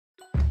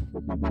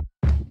Hi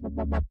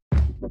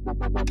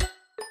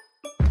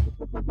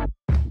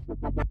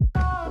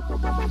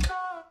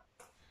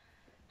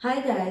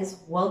guys,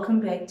 welcome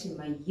back to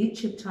my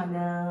YouTube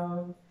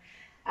channel.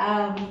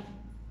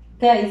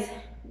 Guys,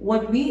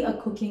 what we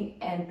are cooking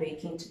and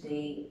baking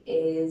today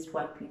is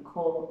what we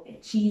call a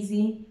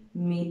cheesy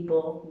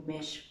meatball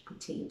mashed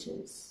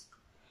potatoes.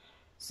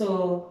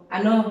 So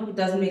I know it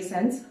doesn't make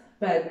sense,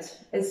 but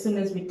as soon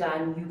as we're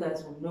done, you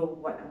guys will know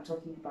what I'm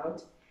talking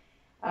about.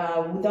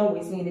 Without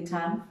wasting any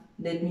time,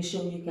 let me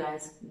show you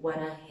guys what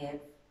I have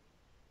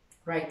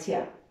right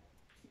here.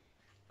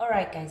 All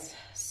right guys,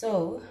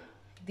 so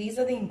these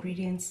are the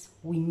ingredients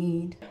we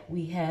need.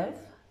 We have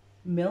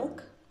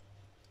milk,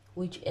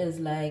 which is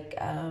like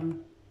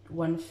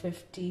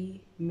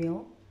 150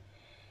 ml.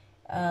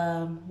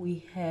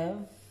 We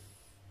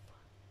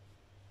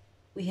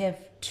have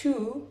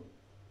 2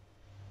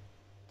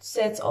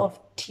 sets of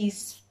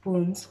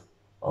teaspoons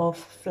of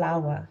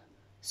flour.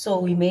 So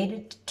we made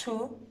it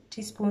 2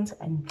 teaspoons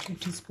and 2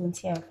 teaspoons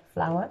here of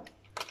flour.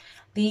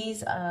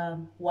 These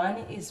one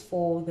is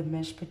for the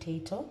mashed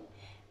potato,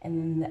 and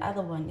then the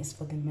other one is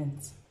for the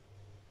mince.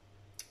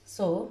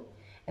 So,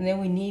 and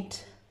then we need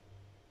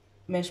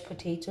mashed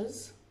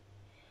potatoes,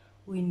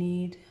 we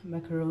need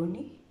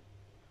macaroni,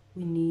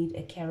 we need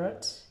a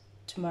carrot,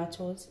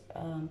 tomatoes,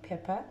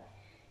 pepper,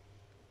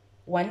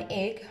 1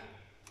 egg,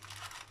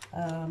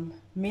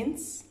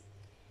 mince,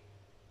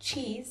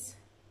 cheese.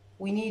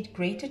 We need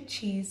grated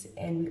cheese,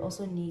 and we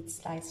also need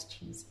sliced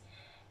cheese.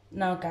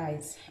 Now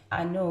guys,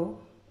 I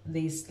know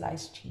there's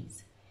sliced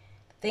cheese.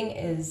 Thing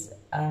is,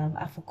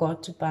 I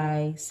forgot to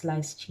buy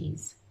sliced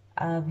cheese.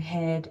 I've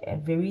had a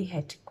very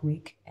hectic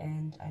week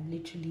and I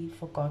literally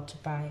forgot to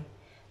buy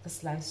the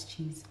sliced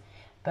cheese,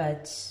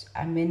 but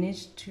I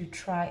managed to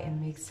try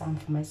and make some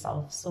for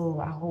myself.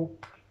 So I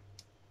hope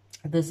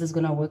this is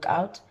gonna work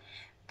out,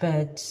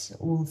 but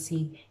we'll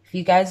see. If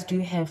you guys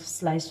do have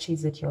sliced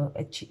cheese at your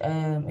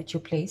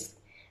place,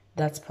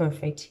 that's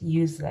perfect.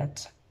 Use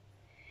that.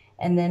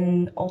 And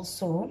then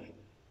also,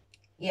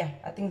 yeah,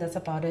 I think that's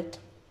about it.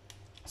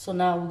 So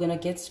now we're gonna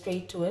get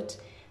straight to it.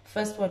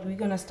 First, what we're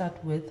gonna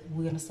start with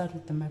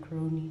the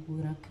macaroni.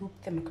 We're gonna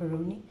cook the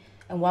macaroni,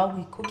 and while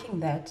we're cooking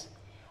that,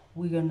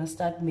 we're gonna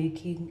start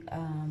making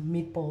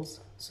meatballs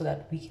so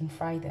that we can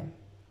fry them.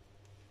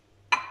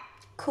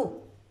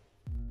 Cool.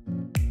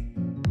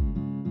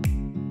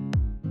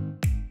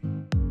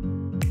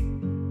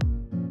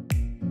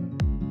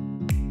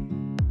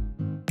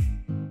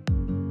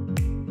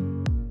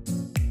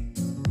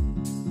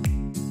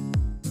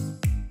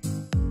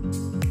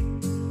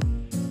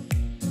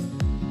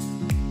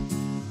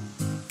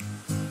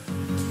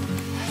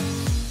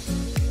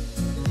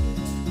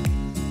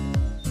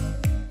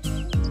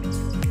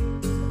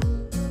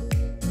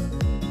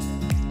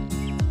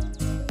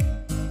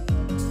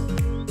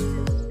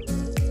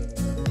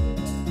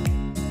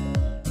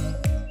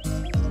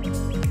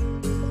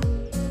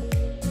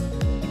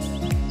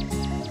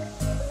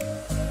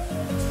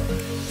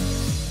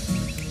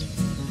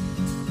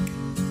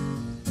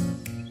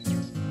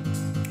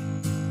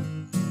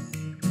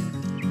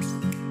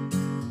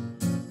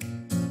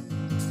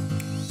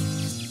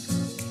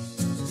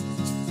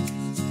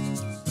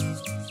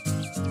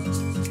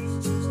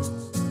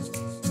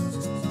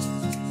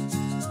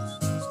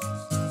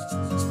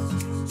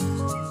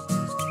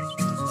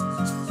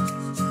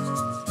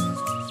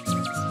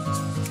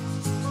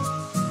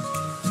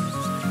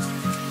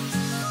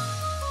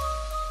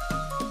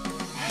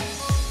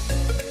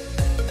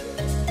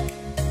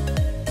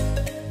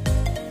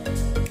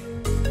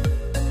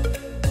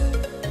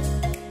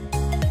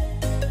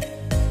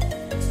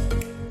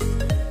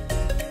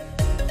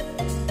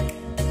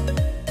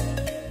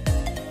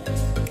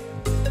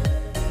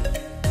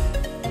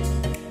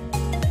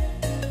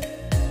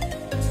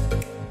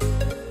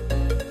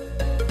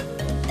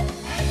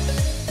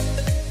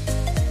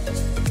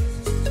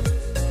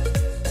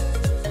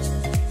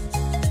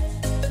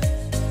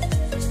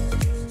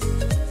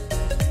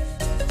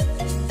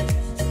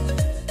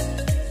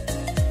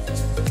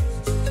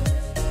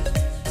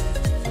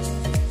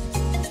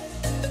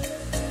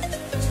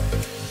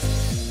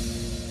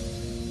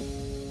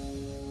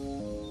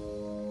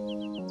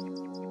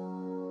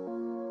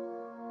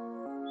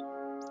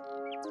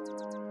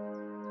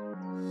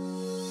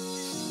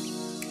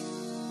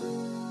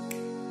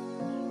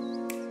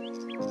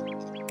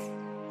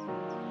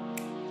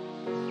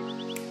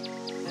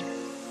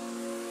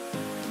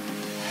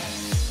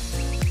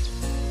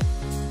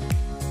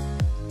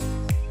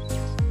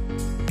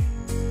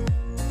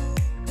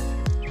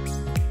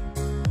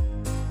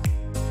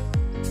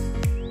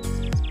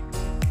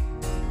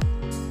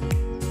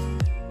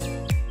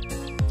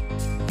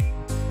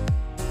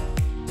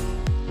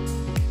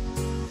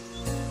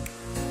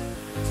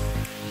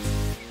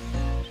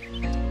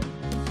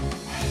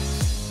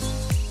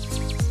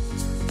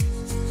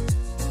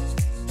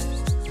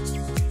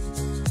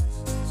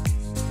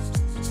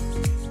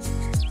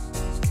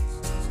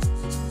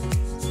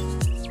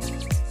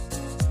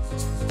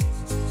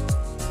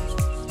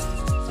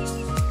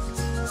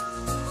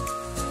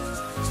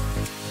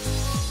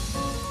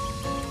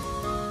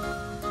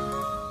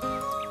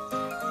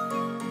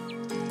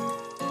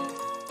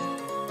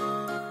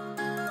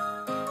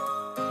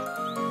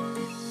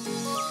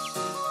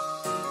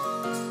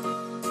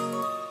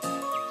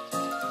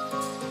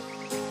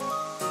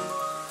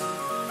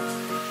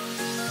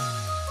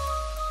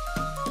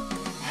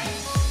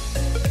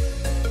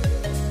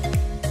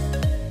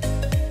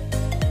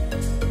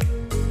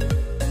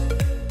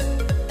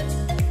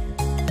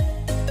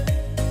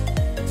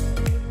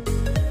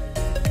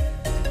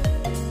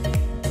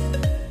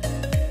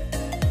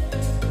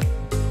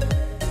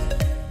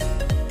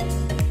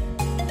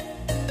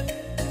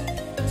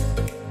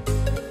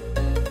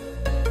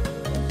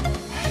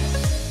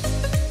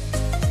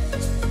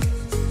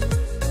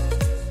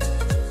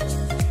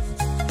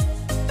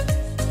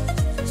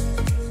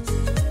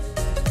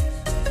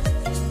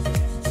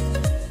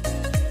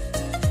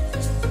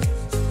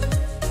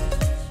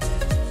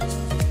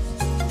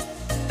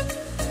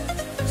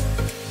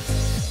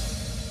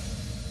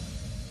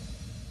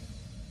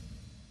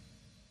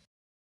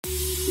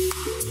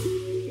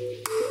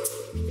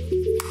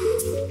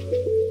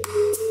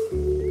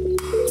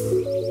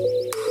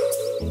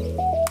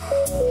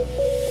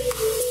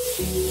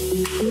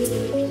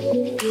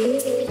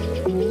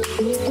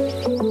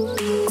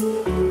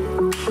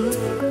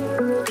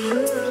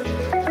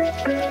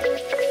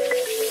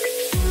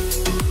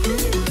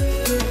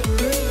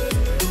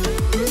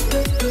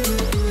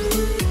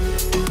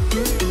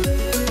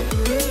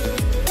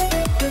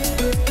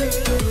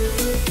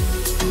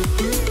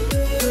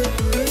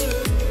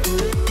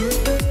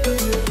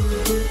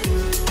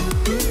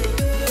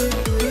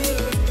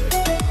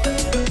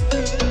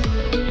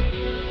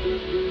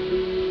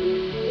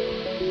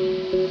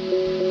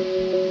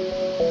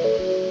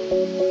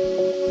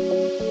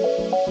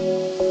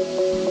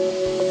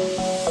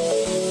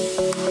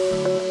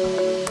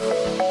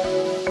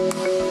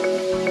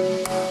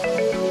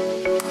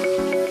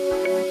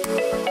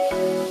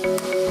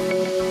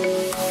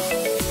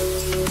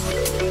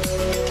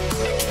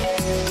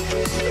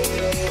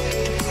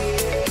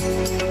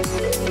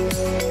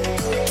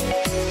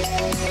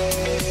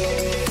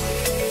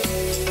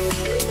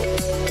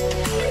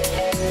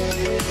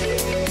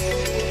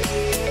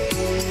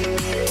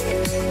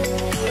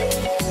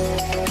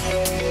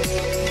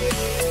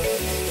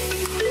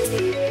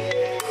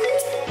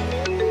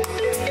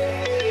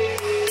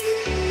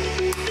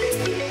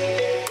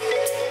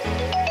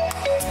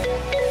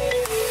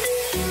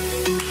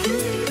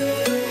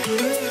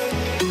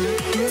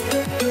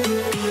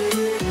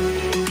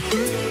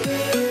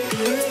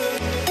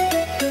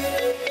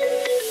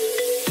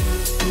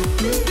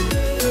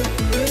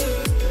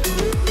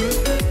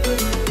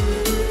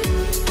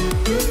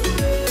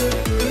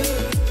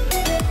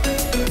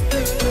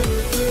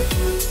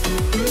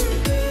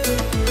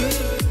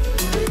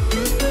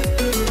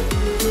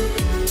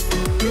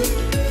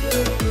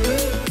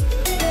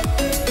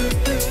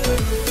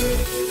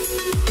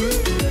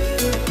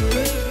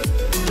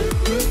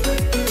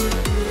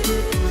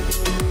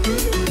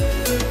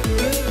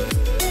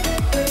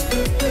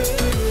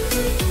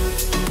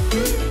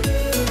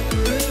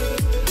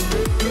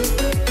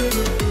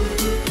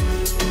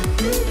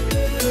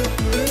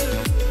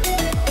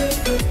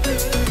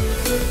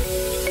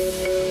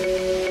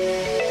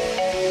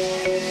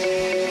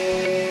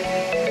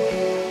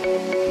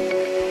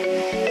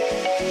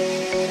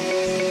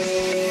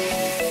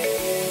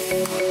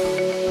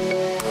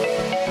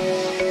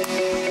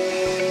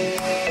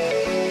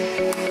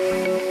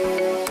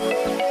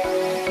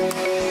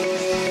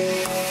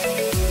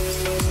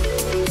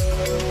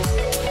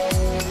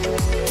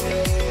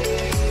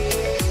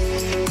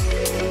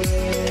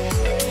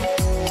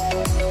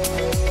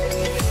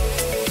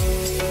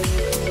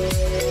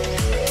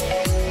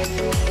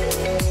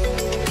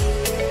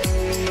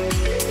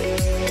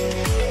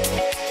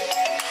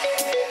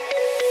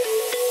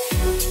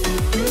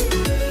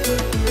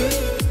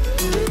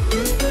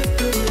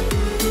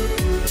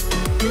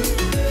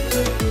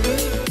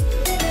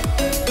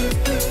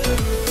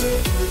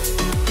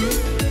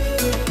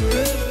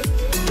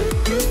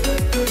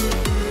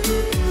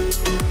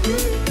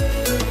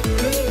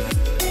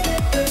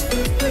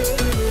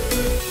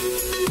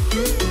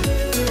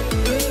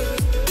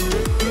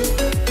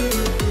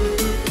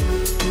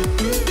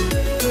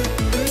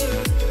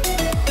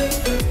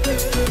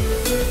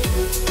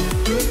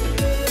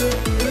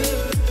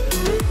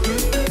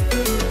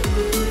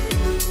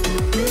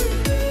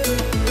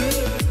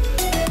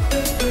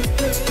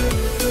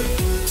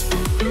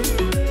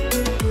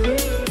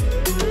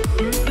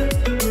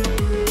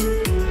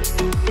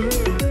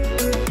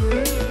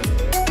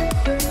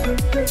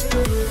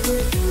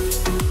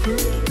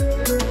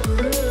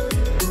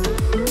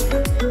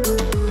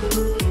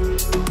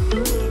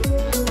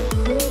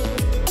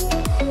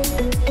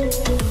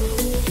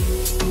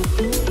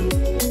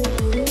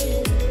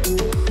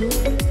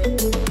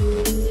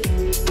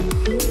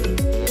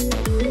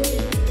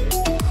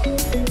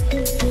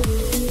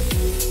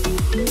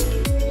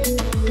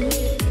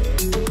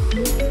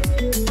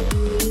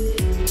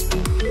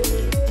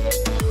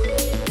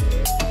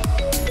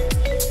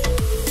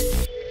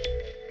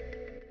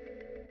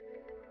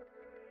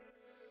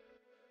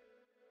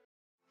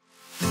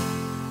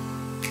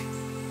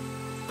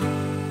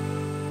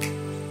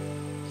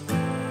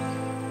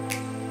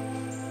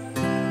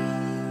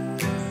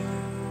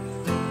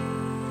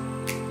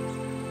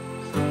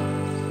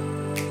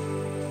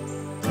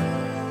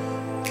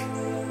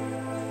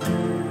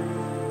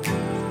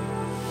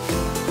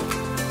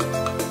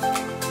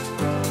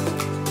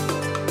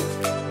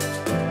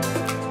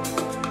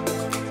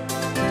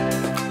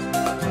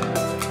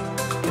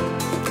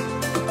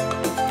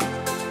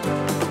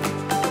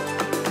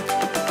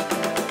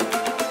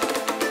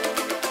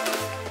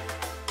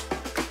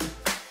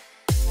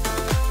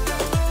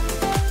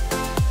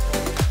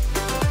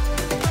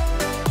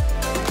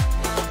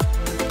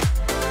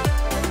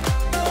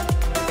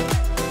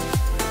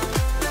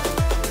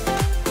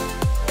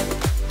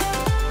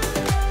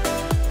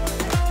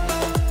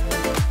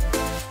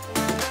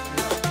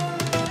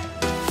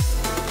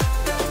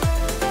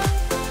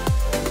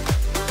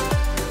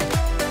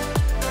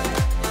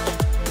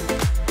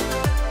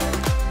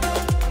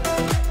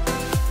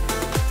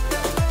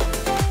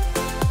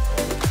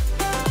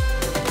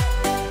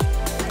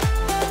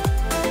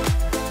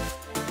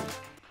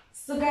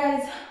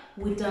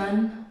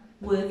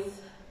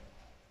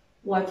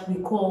 what we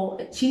call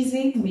a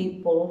cheesy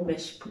meatball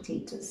mashed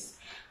potatoes.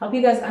 I hope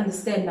you guys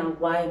understand now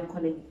why I'm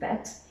calling it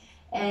that.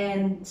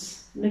 And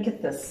look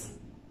at this.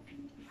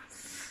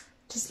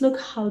 Just look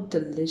how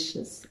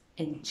delicious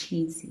and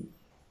cheesy.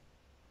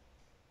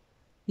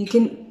 You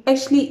can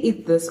actually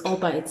eat this all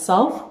by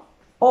itself,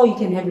 or you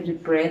can have it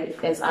with bread,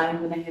 as I'm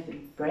going to have it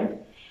with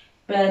bread.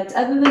 But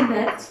other than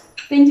that,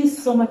 thank you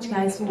so much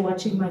guys for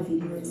watching my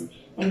videos.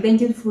 And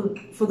thank you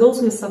for those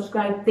who have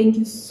subscribed. Thank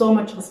you so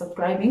much for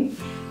subscribing.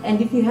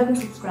 And if you haven't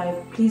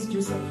subscribed, please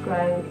do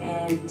subscribe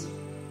and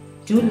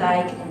do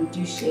like and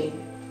do share.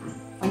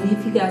 And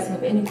if you guys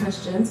have any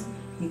questions,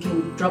 you can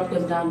drop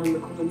them down in the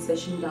comment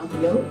section down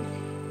below.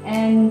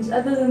 And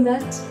other than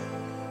that,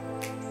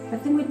 I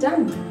think we're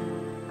done.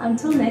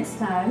 Until next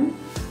time,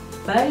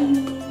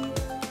 bye.